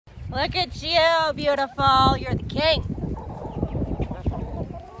Look at you, beautiful. You're the king.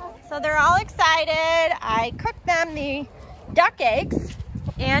 So they're all excited. I cooked them the duck eggs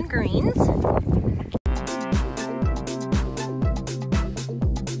and greens.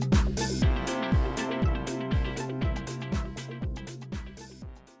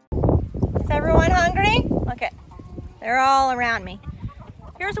 Is everyone hungry? Look at, they're all around me.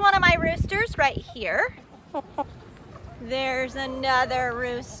 Here's one of my roosters right here. There's another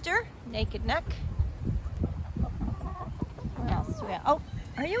rooster, naked neck. What else do we have? Oh,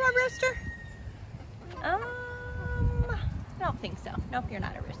 are you a rooster? I don't think so. Nope, you're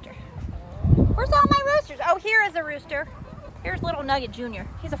not a rooster. Where's all my roosters? Oh, here is a rooster. Here's little Nugget Jr.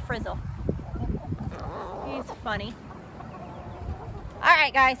 He's a frizzle. He's funny. All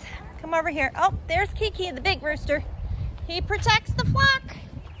right, guys, come over here. Oh, there's Kiki, the big rooster. He protects the flock.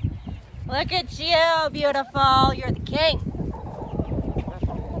 Look at you, beautiful. You're the king.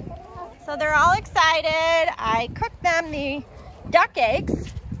 So they're all excited. I cooked them the duck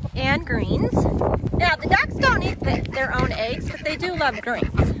eggs and greens. Now, the ducks don't eat their own eggs, but they do love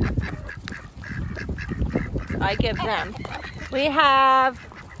greens. I give them. We have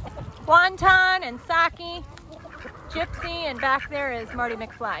Wonton and Saki, Gypsy, and back there is Marty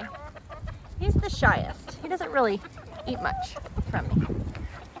McFly. He's the shyest. He doesn't really eat much from me.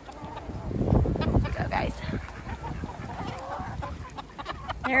 Here we go, guys.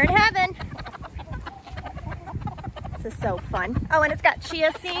 They're in heaven. This is so fun. Oh, and it's got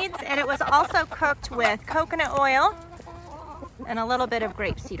chia seeds, and it was also cooked with coconut oil and a little bit of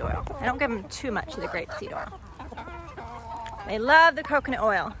grapeseed oil. I don't give them too much of the grapeseed oil. They love the coconut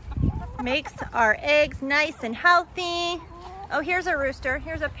oil. Makes our eggs nice and healthy. Oh, here's a rooster.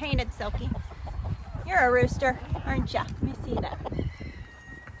 Here's a painted Silky. You're a rooster, aren't ya? Let me see that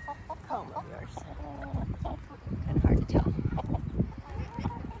comb of yours. Kind of hard to tell.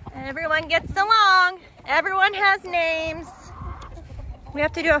 Everyone gets along. Everyone has names. We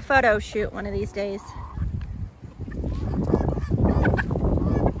have to do a photo shoot one of these days.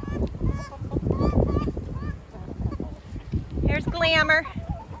 Here's Glamour.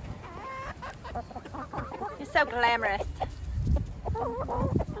 He's so glamorous.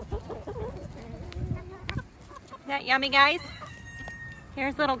 Is that yummy, guys?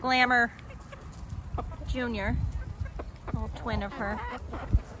 Here's little Glamour Junior, little twin of her.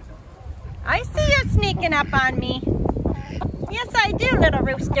 I see you sneaking up on me. Yes, I do, little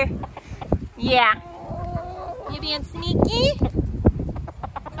rooster. Yeah. You being sneaky?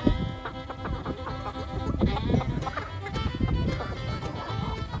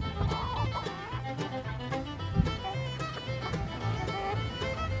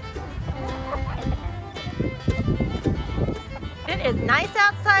 It is nice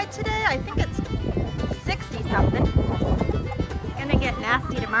outside today. I think it's 60 something. It's gonna get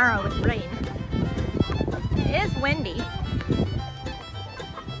nasty tomorrow with rain. It is windy.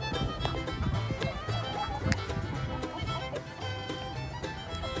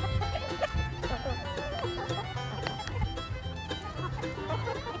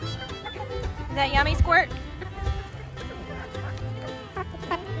 Is that yummy, Squirt?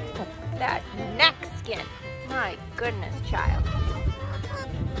 That neck skin. My goodness, child.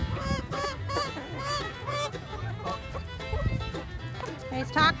 He's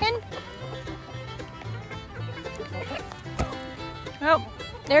talking. Oh,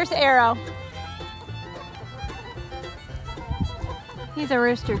 there's Arrow. He's a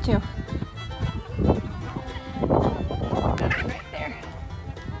rooster too. Right there.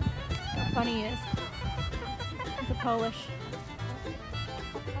 How funny he is. He's a Polish.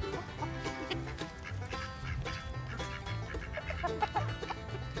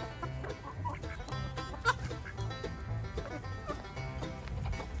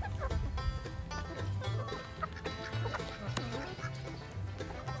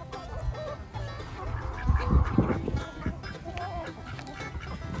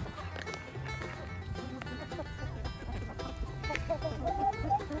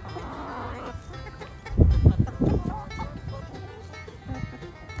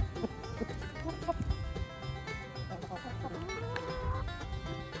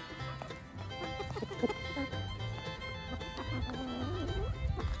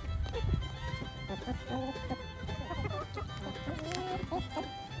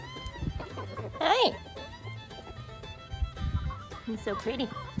 Hi. He's so pretty.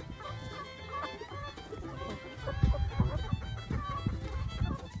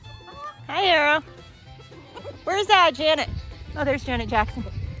 Hi, Arrow. Where's Janet? Oh, there's Janet Jackson.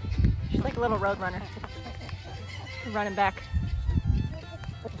 She's like a little road runner. She's running back.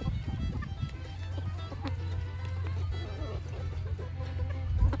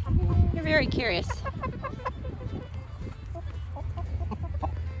 very curious.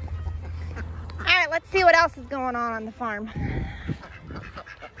 All right, let's see what else is going on the farm.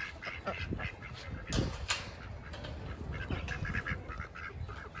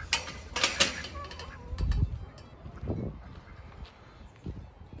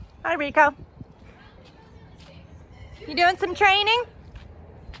 Hi, Rico. You doing some training?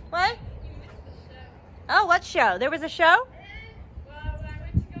 What? Oh, what show? There was a show? Well, when I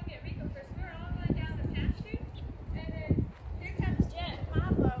went to go get Rico first, we were all going down the pasture, and then here comes Jet and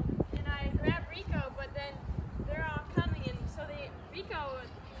Pablo, and I grabbed Rico, but then they're all coming, and so Rico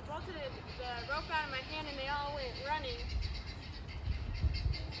bolted the rope out of my hand, and they all went running.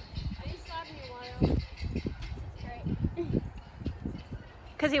 I just slapped me a while. Great.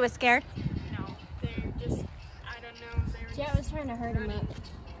 Because he was scared? No, they're just, I don't know. Jet was trying to hurt him up.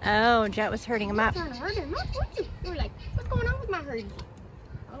 Oh, Jet was hurting him up. Trying to hurt him up, weren't you? You were like, what's going on with my herd?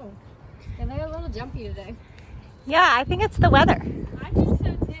 Oh, yeah, they're a little jumpy today. Yeah, I think it's the weather. I think so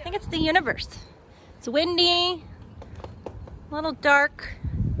too. I think it's the universe. It's windy, a little dark.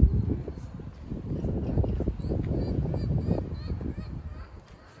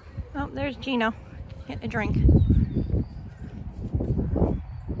 Oh, there's Gino getting a drink.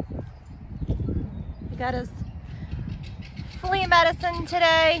 He got his flea medicine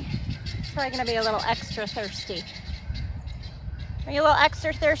today. Probably gonna be a little extra thirsty. Are you a little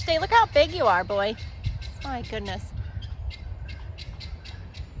extra thirsty? Look how big you are, boy. My goodness.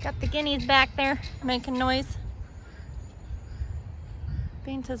 Got the guineas back there making noise.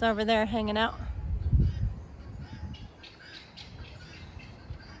 Beans is over there hanging out.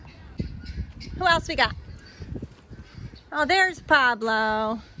 Who else we got? Oh, there's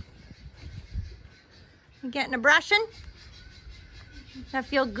Pablo. You getting a brushing? That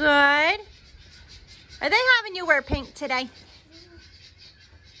feel good? Are they having you wear pink today?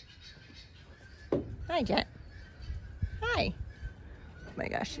 Hi, Jet. Hi. Oh my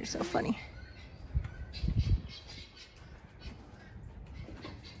gosh, you're so funny.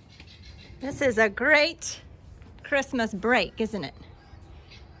 This is a great Christmas break, isn't it?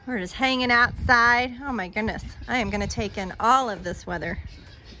 We're just hanging outside. Oh my goodness. I am gonna take in all of this weather.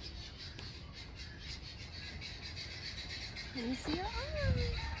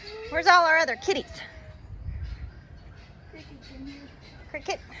 Where's all our other kitties?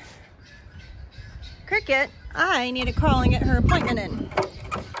 Cricket. Cricket, I need to call and get her appointment in.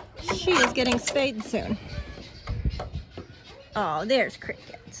 She is getting spayed soon. Oh, there's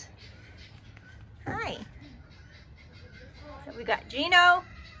Cricket. Hi. So we got Gino.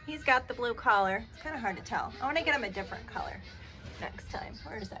 He's got the blue collar. It's kind of hard to tell. I want to get him a different color next time.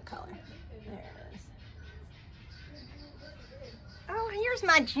 Where is that color? There it is. Oh, here's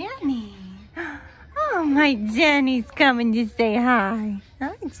my Jenny. Oh, my Jenny's coming to say hi.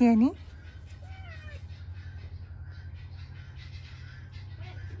 Hi, Jenny.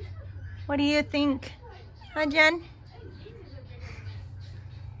 What do you think? Huh, Jen?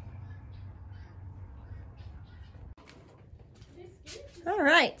 All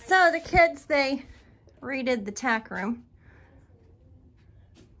right, so the kids, they redid the tack room.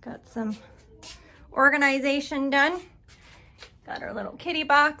 Got some organization done. Got our little kitty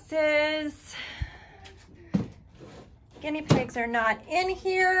boxes. Guinea pigs are not in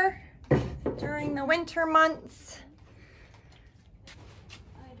here during the winter months.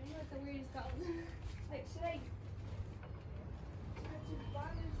 I don't know what the word is called. Like, should I?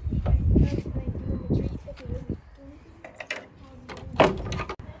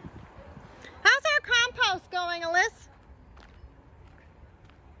 How's our compost going, Alyssa?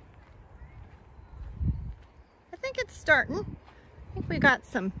 I think it's starting. I think we got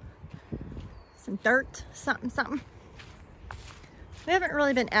some dirt, something. We haven't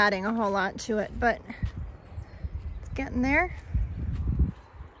really been adding a whole lot to it, but it's getting there.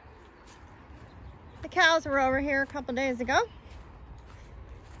 The cows were over here a couple days ago.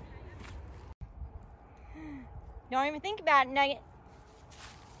 Don't even think about it, Nugget.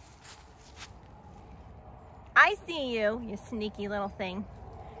 I see you, you sneaky little thing.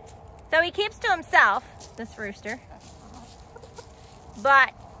 So he keeps to himself, this rooster.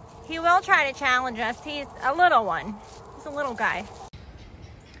 But he will try to challenge us. He's a little one. He's a little guy.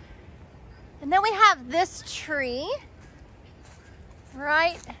 And then we have this tree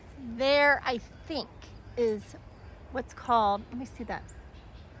right there, I think, is what's called, let me see that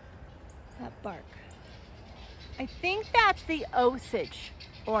bark. I think that's the Osage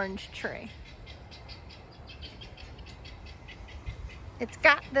orange tree. It's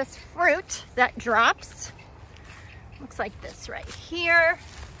got this fruit that drops. Looks like this right here.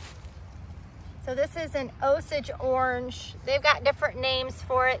 So this is an Osage orange. They've got different names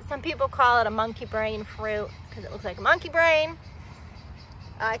for it. Some people call it a monkey brain fruit because it looks like a monkey brain.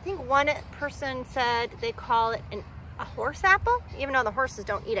 I think one person said they call it a horse apple, even though the horses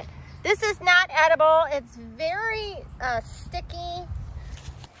don't eat it. This is not edible. It's very sticky.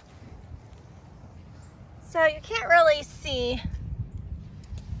 So you can't really see.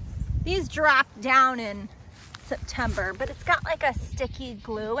 These drop down in September, but it's got like a sticky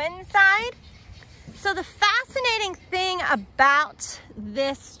glue inside. So the fascinating thing about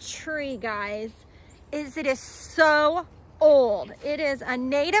this tree, guys, is it is so old. It is a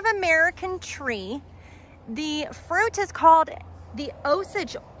Native American tree. The fruit is called the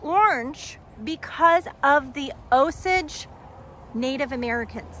Osage orange because of the Osage Native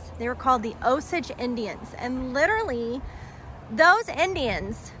Americans. They were called the Osage Indians. And literally, those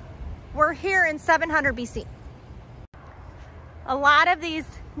Indians were here in 700 BC. A lot of these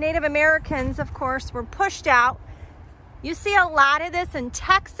Native Americans, of course, were pushed out. You see a lot of this in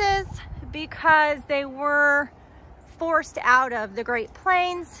Texas because they were forced out of the Great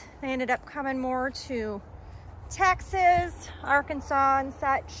Plains. They ended up coming more to Texas, Arkansas, and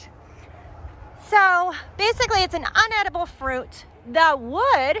such. So basically, it's an unedible fruit. The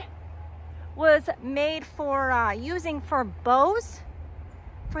wood was made for using for bows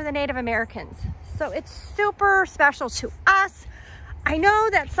for the Native Americans. So it's super special to us. I know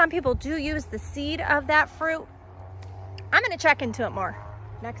that some people do use the seed of that fruit. I'm gonna check into it more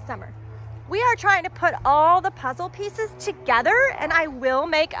next summer. We are trying to put all the puzzle pieces together, and I will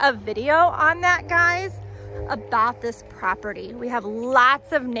make a video on that, guys, about this property. We have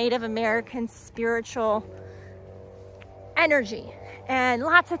lots of Native American spiritual energy, and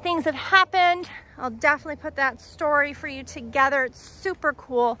lots of things have happened. I'll definitely put that story for you together. It's super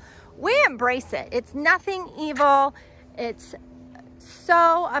cool. We embrace it. It's nothing evil. It's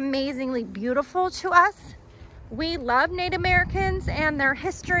so amazingly beautiful to us. We love Native Americans and their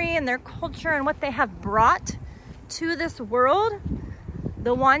history and their culture and what they have brought to this world.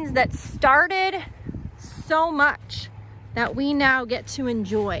 The ones that started so much that we now get to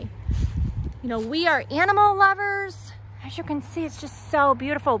enjoy. You know, we are animal lovers. As you can see, it's just so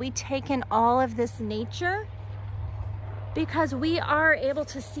beautiful. We take in all of this nature because we are able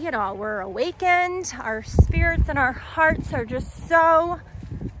to see it all. We're awakened. Our spirits and our hearts are just so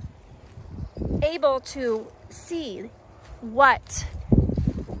able to see what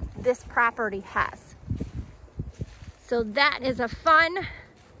this property has. So that is a fun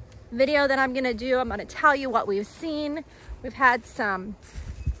video that I'm gonna do. I'm gonna tell you what we've seen. We've had some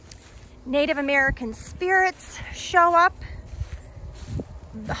Native American spirits show up.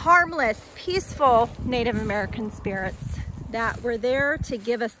 Harmless, peaceful Native American spirits that were there to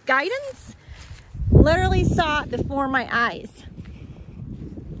give us guidance. Literally saw it before my eyes.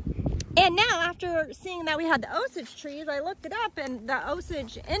 And now, after seeing that we had the Osage trees, I looked it up, and the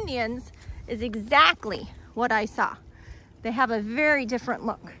Osage Indians is exactly what I saw. They have a very different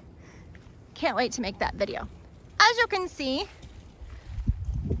look. Can't wait to make that video. As you can see,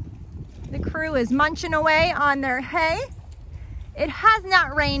 the crew is munching away on their hay. It has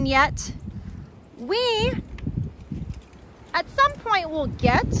not rained yet. We, at some point, will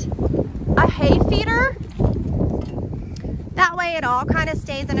get a hay feeder. That way it all kind of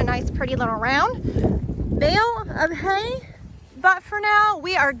stays in a nice, pretty little round bale of hay. But for now,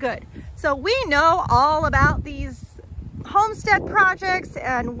 we are good. So we know all about these homestead projects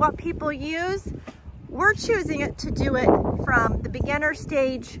and what people use. We're choosing it to do it from the beginner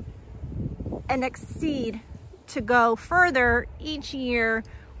stage and exceed to go further each year.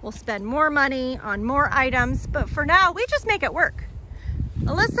 We'll spend more money on more items, but for now, we just make it work.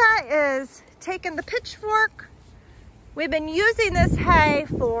 Alyssa is taking the pitchfork. We've been using this hay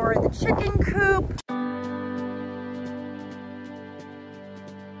for the chicken coop.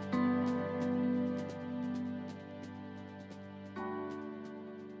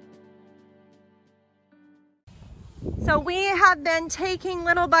 So we have been taking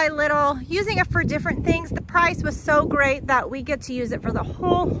little by little, using it for different things. The price was so great that we get to use it for the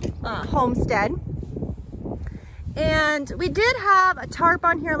whole homestead. And we did have a tarp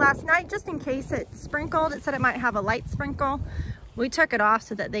on here last night just in case it sprinkled. It said it might have a light sprinkle. We took it off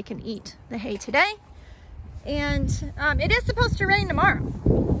so that they can eat the hay today. And it is supposed to rain tomorrow.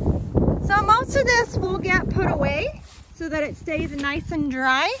 So most of this will get put away so that it stays nice and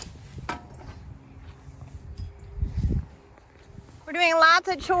dry. We're doing lots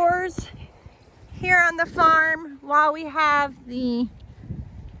of chores here on the farm while we have the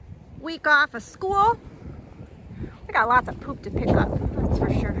week off of school. We got lots of poop to pick up, that's for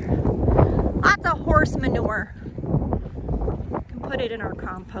sure. Lots of horse manure. We can put it in our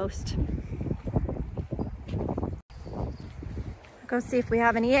compost. Go see if we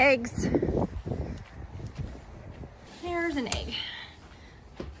have any eggs. There's an egg.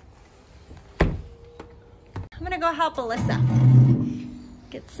 I'm gonna go help Alyssa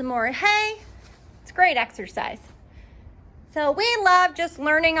get some more hay. It's great exercise. So we love just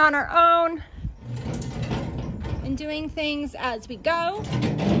learning on our own and doing things as we go.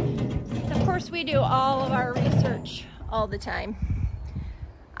 Of course, we do all of our research all the time.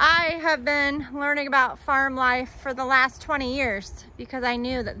 I have been learning about farm life for the last 20 years because I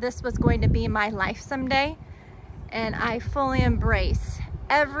knew that this was going to be my life someday, and I fully embrace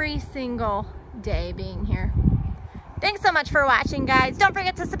every single day being here. Thanks so much for watching, guys. Don't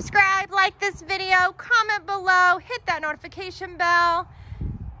forget to subscribe, like this video, comment below, hit that notification bell,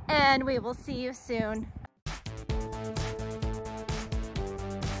 and we will see you soon.